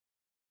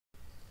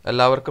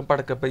എല്ലാവർക്കും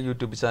പടക്കപ്പ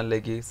യൂട്യൂബ്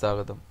ചാനലിലേക്ക്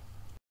സ്വാഗതം.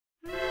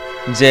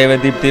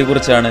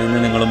 ജൈവദീപ്തിയെക്കുറിച്ചാണ് ഇന്ന്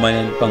നിങ്ങളുമായി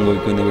ഞാൻ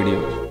പങ്കുവയ്ക്കുന്ന വീഡിയോ.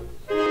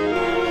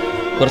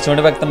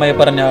 കുറച്ചുകൂടി വ്യക്തമായി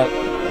പറഞ്ഞാൽ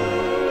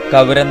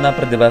കവരെന്ന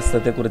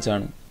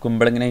പ്രതിഭാസത്തെക്കുറിച്ചാണ്.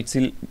 കുമ്പളങ്ങി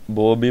നൈറ്റ്സിൽ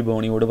ബോബി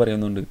ബോണിയോട്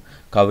പറയുന്നുണ്ട്,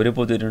 കവര്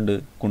പൊതിട്ടുണ്ട്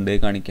കുണ്ടേ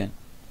കാണിക്കാൻ.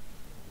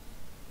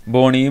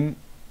 ബോണിയും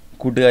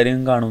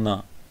കൂട്ടുകാരെയും കാണുന്ന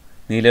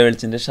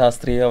നീലവെളിച്ചിൻ്റെ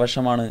ശാസ്ത്രീയ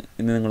വശമാണ്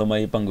ഇന്ന്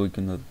നിങ്ങളുമായി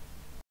പങ്കുവയ്ക്കുന്നത്.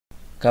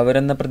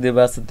 കവരെന്ന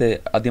പ്രതിഭാസത്തെ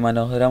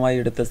അതിമനോഹരമായി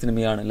എടുത്ത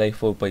സിനിമയാണ്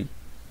ലൈഫ് ഓഫ് പൈ.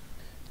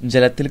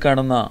 ജലത്തിൽ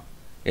കാണുന്ന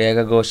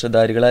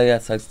ഏകകോശധാരികളായ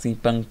സക്സി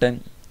പ്ലങ്ക്ടൺ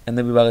എന്ന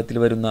വിഭാഗത്തിൽ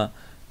വരുന്ന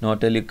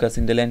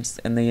നോട്ടലുക്കസിൻ്റെ ലെൻസ്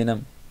എന്ന ഇനം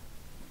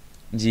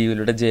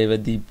ജീവികളുടെ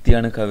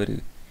ജൈവദീപ്തിയാണ് കവര്.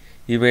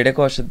 ഇവയുടെ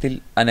കോശത്തിൽ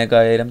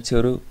അനേകായിരം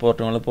ചെറു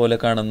പോർട്ടങ്ങൾ പോലെ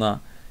കാണുന്ന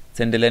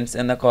സെന്റിലെൻസ്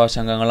എന്ന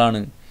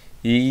കോശാംഗങ്ങളാണ്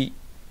ഈ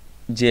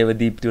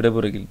ജൈവദീപ്തിയുടെ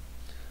പുറകിൽ.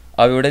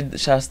 അവയുടെ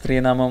ശാസ്ത്രീയ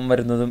നാമം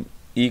വരുന്നതും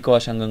ഈ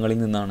കോശാംഗങ്ങളിൽ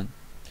നിന്നാണ്.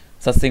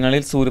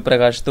 സസ്യങ്ങളിൽ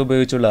സൂര്യപ്രകാശത്തെ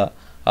ഉപയോഗിച്ചുള്ള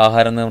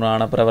ആഹാര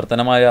നിർമ്മാണ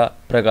പ്രവർത്തനമായ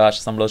പ്രകാശ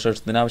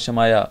സംശ്ലേഷണത്തിന്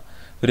ആവശ്യമായ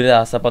ഒരു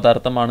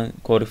രാസപദാർത്ഥമാണ്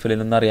കോറിഫിലിൻ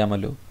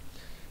എന്നറിയാമല്ലോ.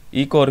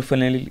 ഈ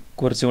കോറിഫിലിനിൽ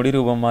കുറച്ചുകൂടി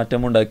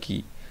രൂപമാറ്റമുണ്ടാക്കി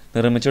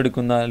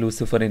നിർമ്മിച്ചെടുക്കുന്ന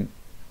ലൂസിഫറിൻ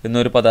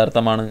എന്നൊരു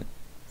പദാർത്ഥമാണ്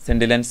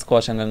സെന്റിലെൻസ്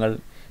കോശാംഗങ്ങൾ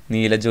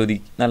നീലജ്യോതി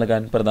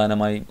നൽകാൻ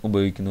പ്രധാനമായും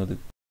ഉപയോഗിക്കുന്നത്.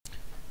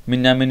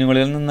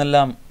 മിന്നാമിന്നുകളിൽ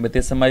നിന്നെല്ലാം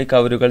വ്യത്യസ്തമായി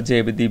കവരുകൾ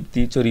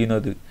ജൈവദീപ്തി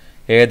ചൊരിയുന്നത്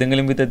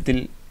ഏതെങ്കിലും വിധത്തിൽ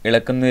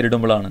ഇളക്കം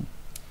നേരിടുമ്പോഴാണ്.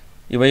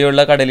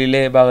 ഇവയുള്ള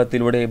കടലിലെ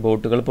ഭാഗത്തിലൂടെ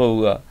ബോട്ടുകൾ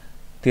പോവുക,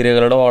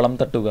 തിരകളുടെ ഓളം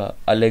തട്ടുക,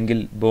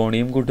 അല്ലെങ്കിൽ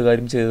ബോണിയും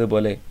കൂട്ടുകാരും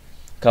ചെയ്തതുപോലെ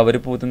കവര്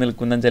പൂത്ത്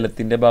നിൽക്കുന്ന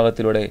ജലത്തിൻ്റെ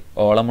ഭാഗത്തിലൂടെ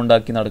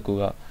ഓളമുണ്ടാക്കി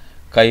നടക്കുക,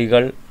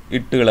 കൈകൾ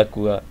ഇട്ട്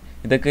ഇളക്കുക,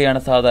 ഇതൊക്കെയാണ്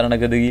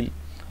സാധാരണഗതിയിൽ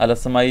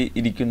അലസമായി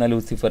ഇരിക്കുന്ന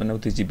ലൂസിഫറിനെ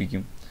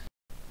ഉത്തേജിപ്പിക്കും.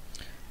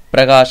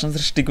 പ്രകാശം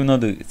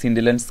സൃഷ്ടിക്കുന്നത്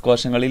സിൻഡിലെൻസ്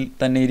കോശങ്ങളിൽ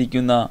തന്നെ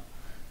ഇരിക്കുന്ന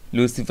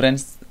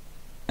ലൂസിഫറൻസ്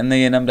എന്ന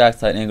ഇനം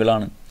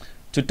രാസായനികളാണ്.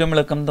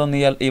 ചുറ്റുമിളക്കം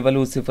തോന്നിയാൽ ഇവ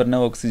ലൂസിഫറിനെ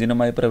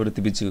ഓക്സിജനുമായി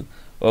പ്രവർത്തിപ്പിച്ച്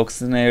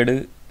ഓക്സിജനേഡ്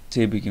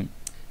ചെയ്യിപ്പിക്കും.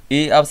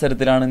 ഈ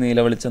അവസരത്തിലാണ്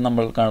നീലവെളിച്ചം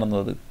നമ്മൾ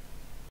കാണുന്നത്.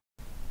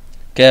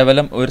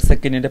 കേവലം ഒരു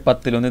സെക്കൻഡിൻ്റെ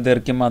 1/10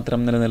 ദൈർഘ്യം മാത്രം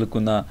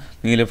നിലനിൽക്കുന്ന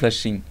നീല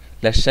ഫ്ലഷിംഗ്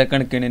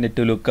ലക്ഷക്കണക്കിന്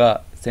നെറ്റുലുക്ക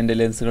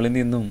സെന്റിലെൻസുകളിൽ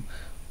നിന്നും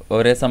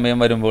ഒരേ സമയം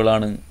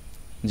വരുമ്പോഴാണ്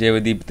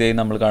ജൈവദീപ്തിയായി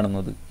നമ്മൾ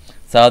കാണുന്നത്.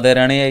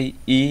 സാധാരണയായി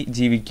ഈ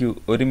ജീവിക്ക്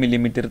 1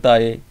 മില്ലിമീറ്റർ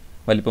താഴെ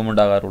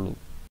വലിപ്പമുണ്ടാകാറുള്ളൂ.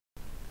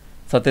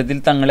 സത്യത്തിൽ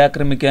തങ്ങളെ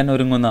ആക്രമിക്കാൻ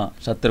ഒരുങ്ങുന്ന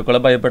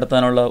ശത്രുക്കളെ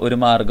ഭയപ്പെടുത്താനുള്ള ഒരു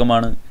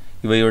മാർഗമാണ്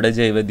ഇവയുടെ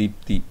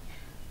ജൈവദീപ്തി.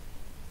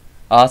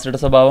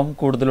 ആസിഡ് സ്വഭാവം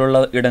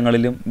കൂടുതലുള്ള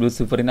ഇടങ്ങളിലും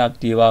ലൂസിഫറിൻ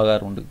ആക്റ്റീവ്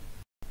ആകാറുണ്ട്.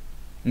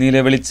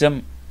 നീലവെളിച്ചം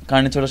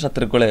കാണിച്ചുള്ള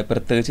ശത്രുക്കളെ,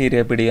 പ്രത്യേകിച്ച്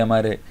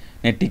ഇരപിടിയന്മാരെ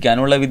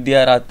ഞെട്ടിക്കാനുള്ള വിദ്യ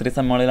രാത്രി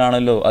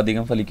സമയങ്ങളിലാണല്ലോ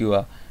അധികം ഫലിക്കുക.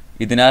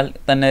 ഇതിനാൽ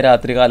തന്നെ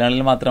രാത്രി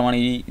കാലങ്ങളിൽ മാത്രമാണ്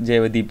ഈ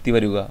ജൈവദീപ്തി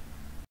വരിക.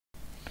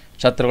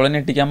 ശത്രുക്കളെ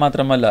ഞെട്ടിക്കാൻ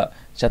മാത്രമല്ല,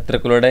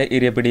 ശത്രുക്കളുടെ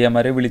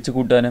ഇരപിടിയന്മാരെ വിളിച്ചു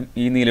കൂട്ടാനും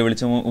ഈ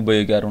നീലവെളിച്ചം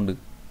ഉപയോഗിക്കാറുണ്ട്.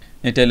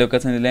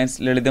 നെറ്റലുക്കസ്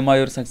ലളിതമായ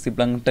ഒരു സക്സി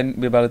പ്ലങ്ക്ടൺ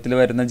വിഭാഗത്തിൽ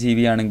വരുന്ന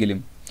ജീവിയാണെങ്കിലും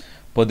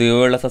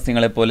പൊതുവെയുള്ള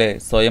സസ്യങ്ങളെപ്പോലെ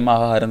സ്വയം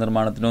ആഹാര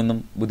നിർമ്മാണത്തിനൊന്നും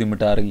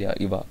ബുദ്ധിമുട്ടാറില്ല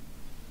ഇവ.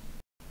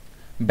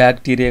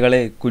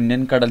 ബാക്ടീരിയകളെ,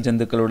 കുഞ്ഞൻ കടൽ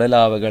ജന്തുക്കളുടെ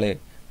ലാവകളെ,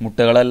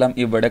 മുട്ടകളെല്ലാം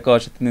ഇവയുടെ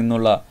കോശത്തിൽ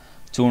നിന്നുള്ള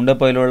ചൂണ്ട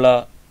പോലുള്ള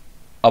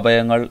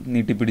അഭയങ്ങൾ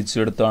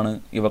നീട്ടിപ്പിടിച്ചെടുത്താണ്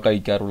ഇവ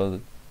കഴിക്കാറുള്ളത്.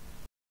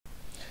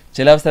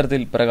 ചില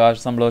അവസരത്തിൽ പ്രകാശ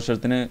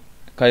സംശ്ലേഷണത്തിന്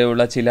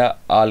കഴിവുള്ള ചില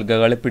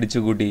ആൽഗകളെ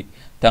പിടിച്ചുകൂട്ടി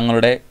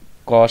തങ്ങളുടെ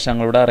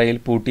കോശങ്ങളുടെ അറയിൽ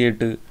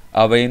പൂട്ടിയിട്ട്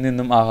അവയിൽ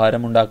നിന്നും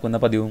ആഹാരം ഉണ്ടാക്കുന്ന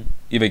പതിവും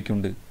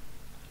ഇവയ്ക്കുണ്ട്.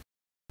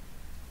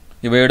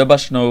 ഇവയുടെ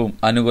ഭക്ഷണവും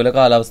അനുകൂല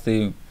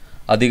കാലാവസ്ഥയും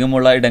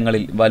അധികമുള്ള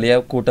ഇടങ്ങളിൽ വലിയ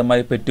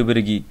കൂട്ടമായി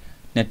പെറ്റുപെരുകി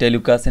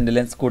നെറ്റലുക്ക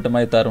സെന്റിലെൻസ്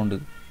കൂട്ടമായി എത്താറുണ്ട്.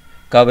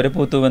 കവര്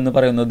പൂത്തുവെന്ന്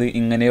പറയുന്നത്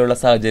ഇങ്ങനെയുള്ള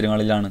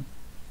സാഹചര്യങ്ങളിലാണ്.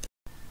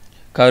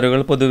 കവരുകൾ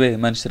പൊതുവെ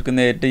മനുഷ്യർക്ക്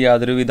നേരിട്ട്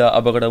യാതൊരുവിധ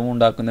അപകടവും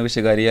ഉണ്ടാക്കുന്ന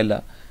വിഷകാരിയല്ല.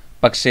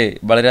 പക്ഷേ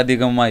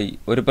വളരെയധികമായി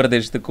ഒരു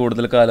പ്രദേശത്ത്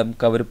കൂടുതൽ കാലം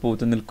കവര്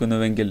പൂത്തു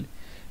നിൽക്കുന്നുവെങ്കിൽ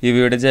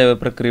ഇവയുടെ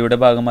ജൈവപ്രക്രിയയുടെ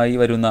ഭാഗമായി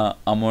വരുന്ന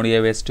അമോണിയ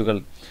വേസ്റ്റുകൾ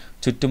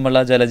ചുറ്റുമുള്ള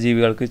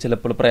ജലജീവികൾക്ക്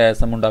ചിലപ്പോൾ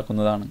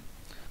പ്രയാസമുണ്ടാക്കുന്നതാണ്.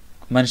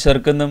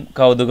 മനുഷ്യർക്കെന്നും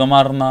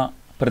കൗതുകമാർന്ന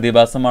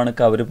പ്രതിഭാസമാണ്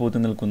കവര് പൂത്തു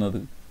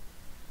നിൽക്കുന്നത്.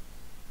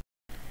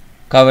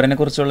 കവറിനെ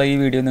കുറിച്ചുള്ള ഈ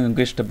വീഡിയോ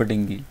നിങ്ങൾക്ക്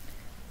ഇഷ്ടപ്പെട്ടെങ്കിൽ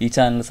ഈ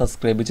ചാനൽ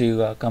സബ്സ്ക്രൈബ്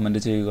ചെയ്യുക,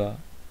 കമൻറ്റ് ചെയ്യുക,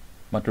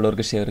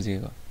 മറ്റുള്ളവർക്ക് ഷെയർ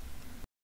ചെയ്യുക.